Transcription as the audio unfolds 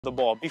the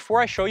ball.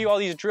 Before I show you all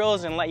these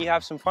drills and let you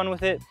have some fun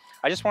with it,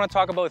 I just want to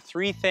talk about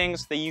 3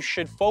 things that you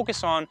should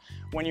focus on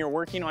when you're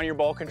working on your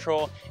ball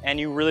control and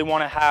you really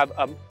want to have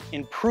an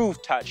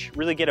improved touch,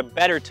 really get a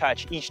better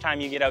touch each time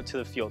you get out to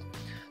the field.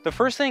 The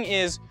first thing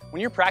is,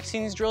 when you're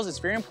practicing these drills, it's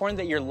very important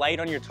that you're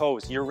light on your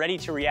toes. You're ready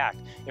to react.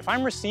 If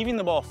I'm receiving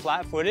the ball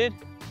flat-footed,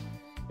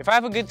 if I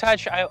have a good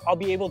touch, I'll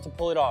be able to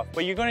pull it off.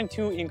 But you're going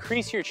to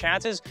increase your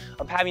chances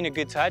of having a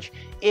good touch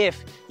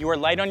if you are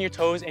light on your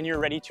toes and you're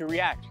ready to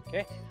react,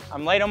 okay?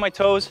 I'm light on my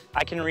toes,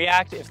 I can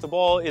react. If the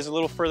ball is a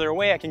little further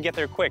away, I can get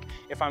there quick.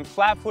 If I'm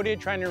flat-footed,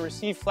 trying to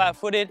receive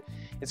flat-footed,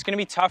 it's gonna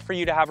be tough for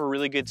you to have a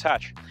really good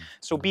touch.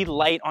 So be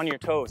light on your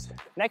toes.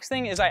 Next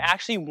thing is I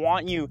actually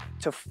want you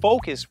to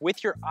focus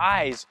with your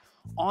eyes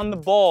on the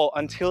ball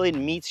until it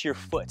meets your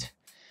foot.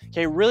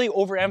 Okay, really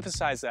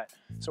overemphasize that.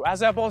 So as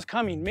that ball is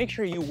coming, make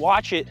sure you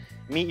watch it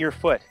meet your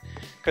foot.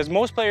 Because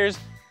most players,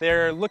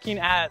 they're looking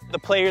at the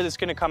player that's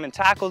gonna come and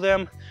tackle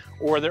them,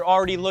 or they're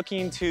already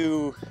looking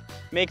to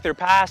make their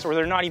pass, or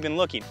they're not even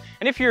looking.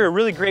 And if you're a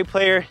really great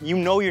player, you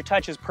know your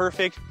touch is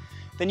perfect,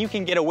 then you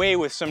can get away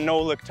with some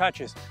no-look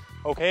touches,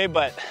 okay?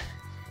 But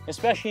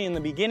especially in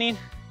the beginning,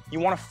 you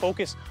wanna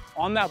focus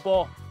on that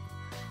ball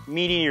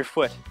meeting your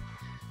foot.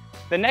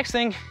 The next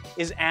thing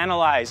is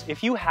analyze.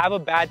 If you have a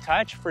bad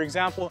touch, for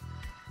example,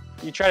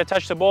 you try to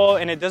touch the ball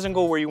and it doesn't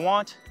go where you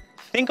want,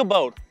 think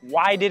about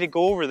why did it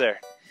go over there?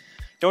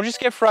 Don't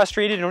just get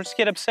frustrated, don't just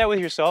get upset with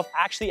yourself,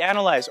 actually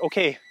analyze.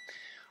 Okay,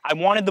 I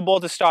wanted the ball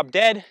to stop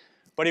dead,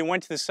 but it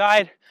went to the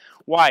side.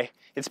 Why?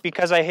 It's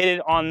because I hit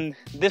it on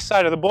this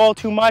side of the ball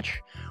too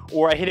much,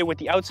 or I hit it with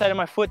the outside of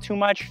my foot too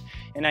much,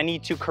 and I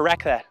need to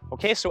correct that.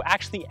 Okay, so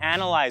actually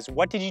analyze.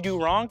 What did you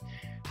do wrong?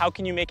 How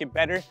can you make it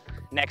better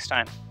next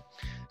time?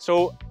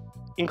 So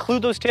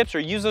include those tips or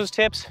use those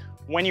tips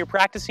when you're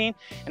practicing,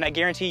 and I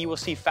guarantee you will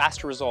see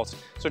faster results.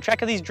 So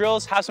check out these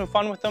drills, have some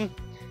fun with them,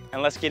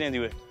 and let's get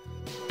into it.